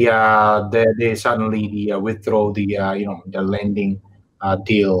 So they suddenly withdraw the the lending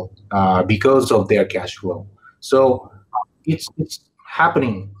deal because of their cash flow. So it's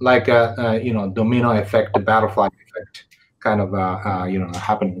happening like a domino effect, the butterfly effect, kind of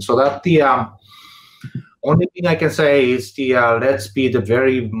happening. So that the only thing I can say is let's be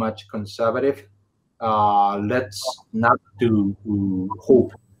very much conservative. Let's not to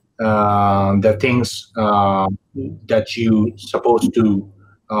hope the things that you supposed to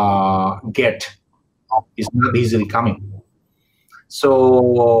get is not easily coming.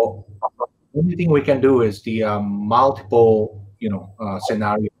 So the only thing we can do is the multiple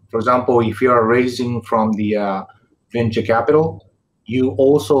scenario. For example, if you are raising from the venture capital, you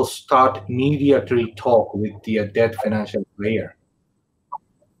also start immediately talk with the debt financial player,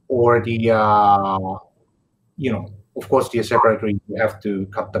 or the of course the separately you have to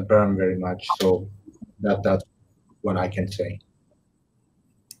cut the burn very much. So that's what I can say.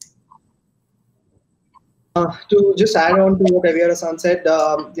 To just add on to what Abhiyara-san said,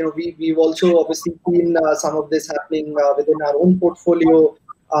 we've also obviously seen some of this happening within our own portfolio.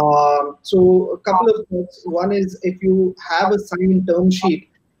 So a couple of things. One is, if you have a signed term sheet,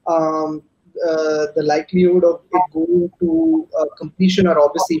 the likelihood of it going to completion are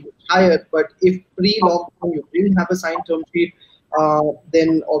obviously higher. But if pre-lockdown you didn't have a signed term sheet,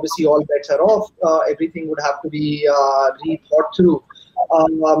 then obviously all bets are off. Everything would have to be rethought through.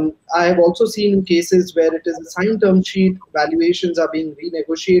 I have also seen cases where it is a signed term sheet, valuations are being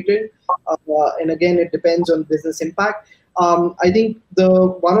renegotiated, and again, it depends on business impact. I think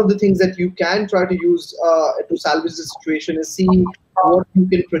one of the things that you can try to use to salvage the situation is see what you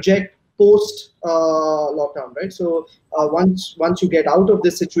can project post lockdown, right? So once you get out of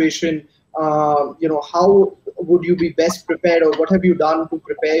this situation, how would you be best prepared, or what have you done to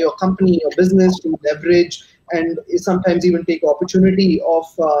prepare your company, your business to leverage and sometimes even take opportunity of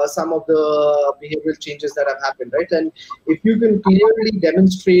some of the behavioral changes that have happened, right? And if you can clearly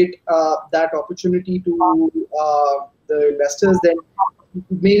demonstrate that opportunity to the investors, then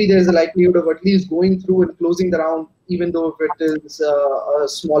maybe there's a likelihood of at least going through and closing the round, even though if it is a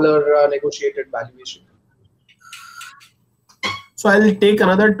smaller negotiated valuation. So I'll take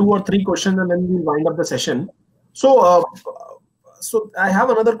another 2 or 3 questions and then we'll wind up the session. So, I have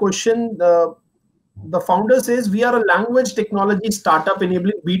another question. The founder says, we are a language technology startup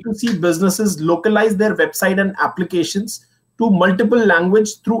enabling B2C businesses localize their website and applications to multiple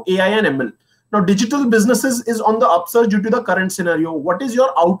language through AI and ML. Now, digital businesses is on the upsurge due to the current scenario. What is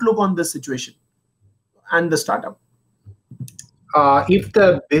your outlook on this situation and the startup? If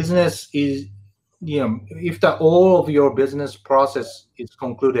the business is, if all of your business process is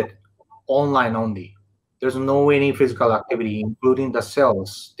concluded online only, there's no any physical activity, including the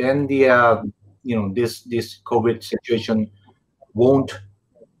sales, then the this COVID situation won't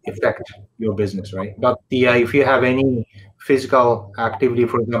affect your business, right? But if you have any physical activity,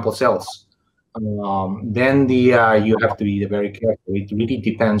 for example, sales, then you have to be very careful. It really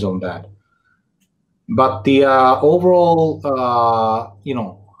depends on that. But the overall,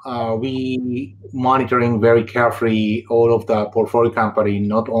 we monitoring very carefully all of the portfolio company,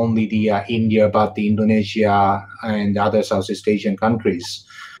 not only the India, but the Indonesia and other Southeast Asian countries.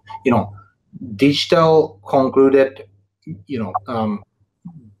 Digital concluded,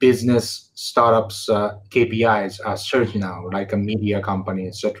 business startups KPIs are surging now, like a media company,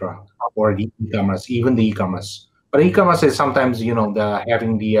 etc., or the e-commerce, even the e-commerce. But e-commerce is sometimes, the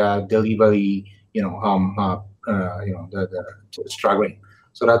having the delivery, the struggling.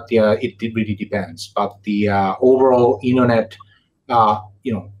 So that it really depends. But the overall internet,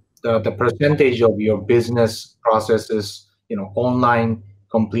 the percentage of your business processes, online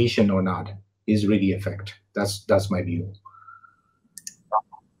completion or not, is really affect. That's my view.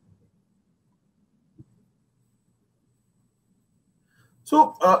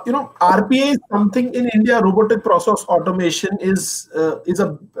 So RPA is something in India. Robotic process automation is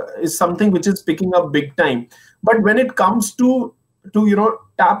something which is picking up big time. But when it comes to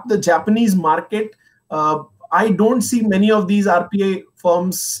tap the Japanese market. I don't see many of these RPA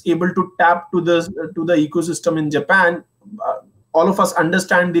firms able to tap to the ecosystem in Japan. All of us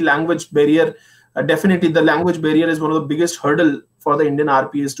understand the language barrier. Definitely, the language barrier is one of the biggest hurdle for the Indian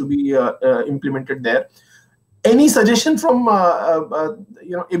RPAs to be implemented there. Any suggestion from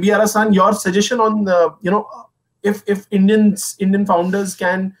Ebihara-san? Your suggestion on if Indian founders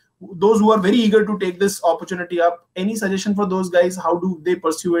can, those who are very eager to take this opportunity up, any suggestion for those guys? How do they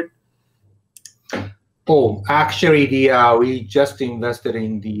pursue it? Oh, actually, we just invested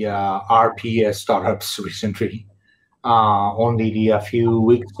in the RPA startups recently, only a few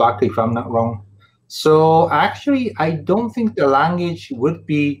weeks back, if I'm not wrong. So actually, I don't think the language would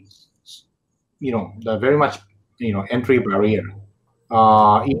be, the very much, entry barrier.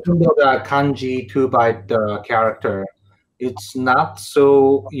 Even though the kanji 2-byte character, it's not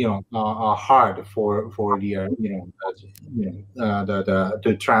so hard for the to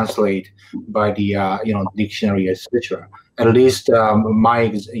translate by the dictionary, etc. At least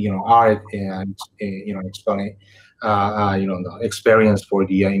my our experience for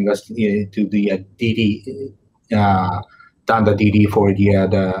the to the DD done the DD for the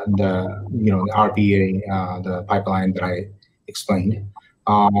RPA the pipeline that I explained.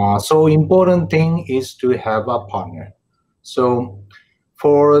 So important thing is to have a partner. So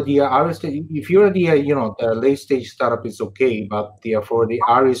for the early stage, if you're the the late stage startup is okay, but for the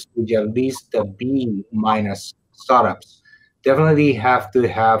early stage, at least the B- startups, definitely have to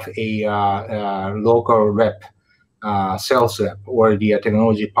have a local rep, sales rep, or the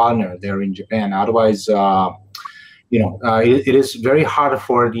technology partner there in Japan. Otherwise, it is very hard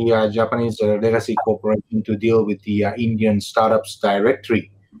for the Japanese legacy corporation to deal with the Indian startups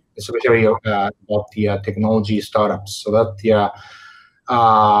directly, especially about the technology startups. So that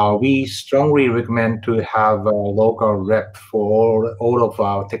we strongly recommend to have a local rep for all of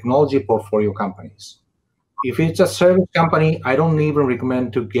our technology portfolio companies. If it's a service company, I don't even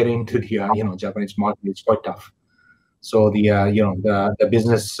recommend to get into the Japanese market. It's quite tough. So the the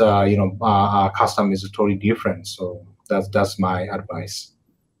business custom is totally different. So that's my advice.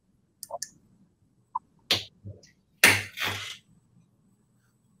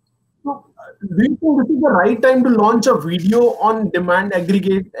 Do you think this is the right time to launch a video on demand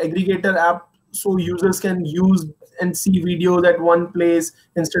aggregator app so users can use and see videos at one place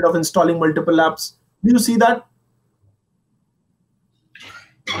instead of installing multiple apps? Do you see that?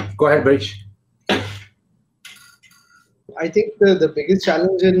 Go ahead, Bridge. I think the biggest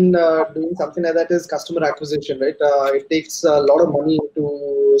challenge in doing something like that is customer acquisition, right? It takes a lot of money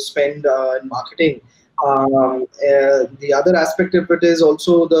to spend in marketing. The other aspect of it is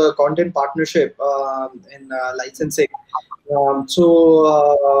also the content partnership and licensing.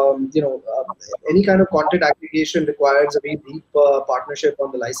 Any kind of content aggregation requires a very deep partnership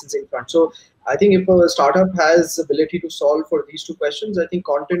on the licensing front. So I think if a startup has ability to solve for these two questions, I think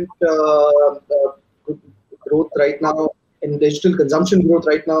content growth right now and digital consumption growth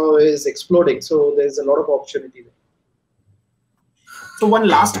right now is exploding. So there's a lot of opportunity there. So one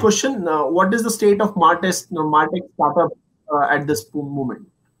last question: what is the state of Martech startup at this moment?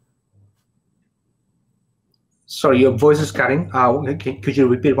 Sorry, your voice is cutting. Could you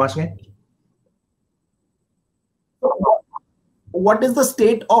repeat once again? What is the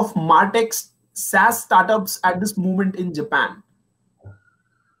state of Martech SaaS startups at this moment in Japan?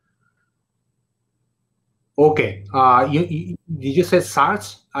 Okay. Did you say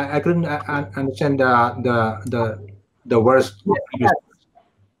SaaS? I couldn't understand the words.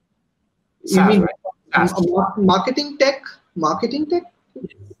 SaaS, right? Marketing tech?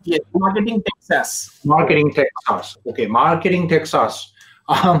 Yes, marketing tech SaaS. Marketing tech SaaS. Okay, marketing tech SaaS.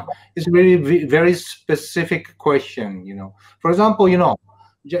 It's a very specific question. For example,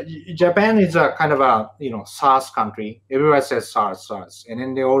 Japan is a kind of a SaaS country. Everyone says SaaS, and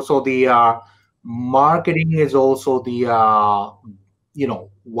then they also the marketing is also the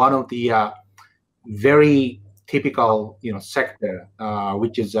one of the very typical sector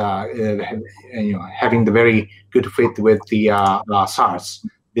which is having the very good fit with the SaaS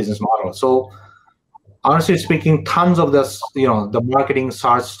business model. So honestly speaking, tons of the marketing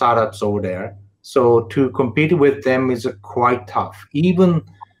SaaS startups over there. So to compete with them is quite tough. Even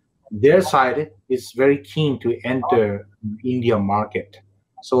their side is very keen to enter India market.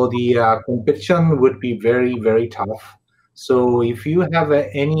 So the competition would be very, very tough. So if you have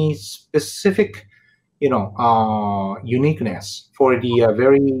any specific, uniqueness for the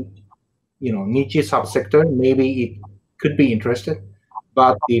very, niche subsector, maybe it could be interested.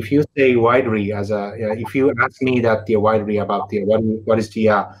 But if you say widely, if you ask me that widely about what is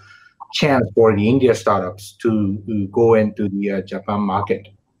the chance for the India startups to go into the Japan market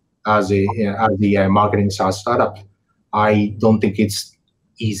as the marketing SaaS startup. I don't think it's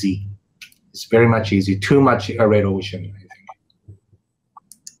easy. It's very much easy. Too much a red ocean, I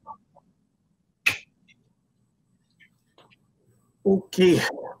think. Okay.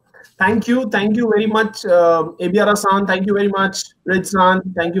 Thank you very much, Ebiara-san. Thank you very much, Bridge-san.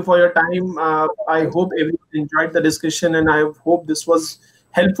 Thank you for your time. I hope everyone enjoyed the discussion, and I hope this was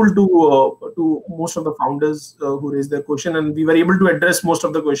helpful to most of the founders who raised their question, and we were able to address most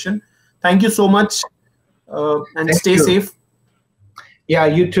of the question. Thank you so much, and stay safe. Yeah,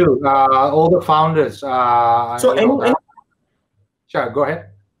 you too. All the founders. So, sure, go ahead.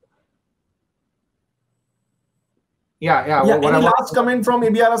 Yeah. Any last comment from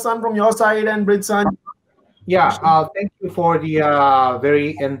Ebiara-san from your side and Bridge-san? Yeah, thank you for the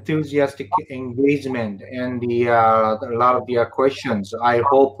very enthusiastic engagement and a lot of the questions. I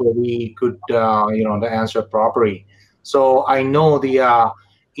hope we could the answer properly. So I know the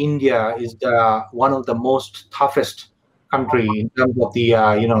India is one of the most toughest country in terms of the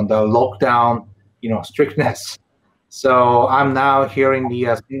the lockdown strictness. So I'm now hearing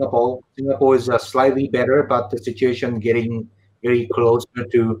the Singapore. Singapore is slightly better, but the situation getting very closer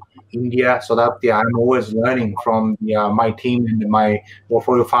to India. So that I'm always learning from my team and my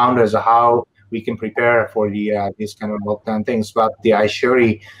portfolio founders how we can prepare for the this kind of lockdown things. But I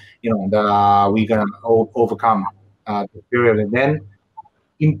surely, we're gonna overcome the period. And then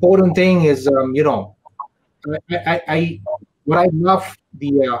important thing is what I love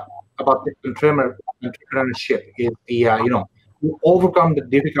about the entrepreneurship is you overcome the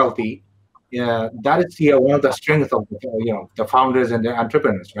difficulty. That is one of the strengths of the founders and the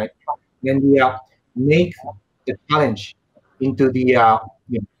entrepreneurs, right? Then make the challenge into the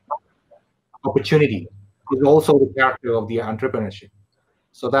opportunity is also the character of the entrepreneurship.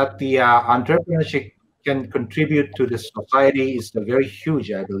 So that the entrepreneurship can contribute to the society is very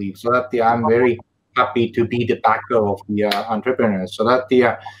huge, I believe. So that I'm very happy to be the backer of the entrepreneurs. So that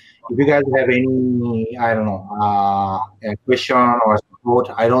if you guys have any, I don't know, a question or support,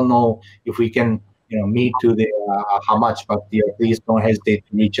 I don't know if we can, meet to the how much, but please don't hesitate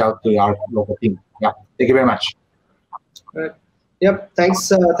to reach out to our local team. Yeah, thank you very much. Right. Yep.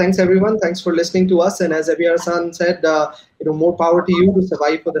 Thanks everyone. Thanks for listening to us. And as Ebiara-san said, more power to you to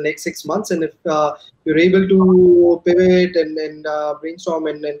survive for the next 6 months. And if you're able to pivot and brainstorm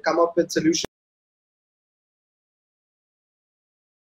and come up with solutions.